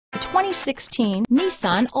2016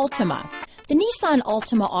 Nissan Altima. The Nissan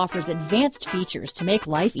Altima offers advanced features to make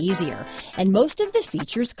life easier, and most of the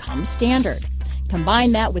features come standard.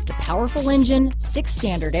 Combine that with the powerful engine, 6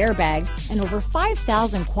 standard airbags, and over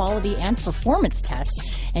 5,000 quality and performance tests,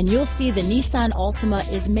 and you'll see the Nissan Altima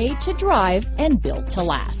is made to drive and built to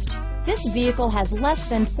last. This vehicle has less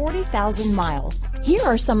than 40,000 miles. Here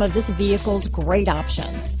are some of this vehicle's great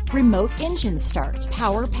options: remote engine start,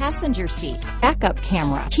 power passenger seat, backup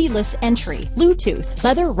camera, keyless entry, Bluetooth,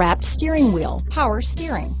 leather-wrapped steering wheel, power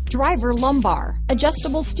steering, driver lumbar,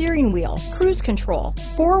 adjustable steering wheel, cruise control,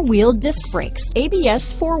 4-wheel disc brakes,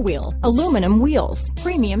 ABS 4-wheel, aluminum wheels,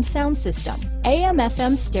 premium sound system,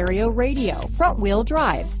 AM/FM stereo radio, front-wheel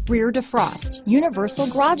drive, rear defrost,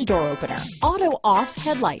 universal garage door opener, auto-off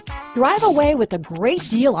headlights. Drive away with a great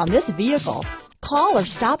deal on this vehicle. Call or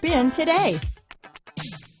stop in today.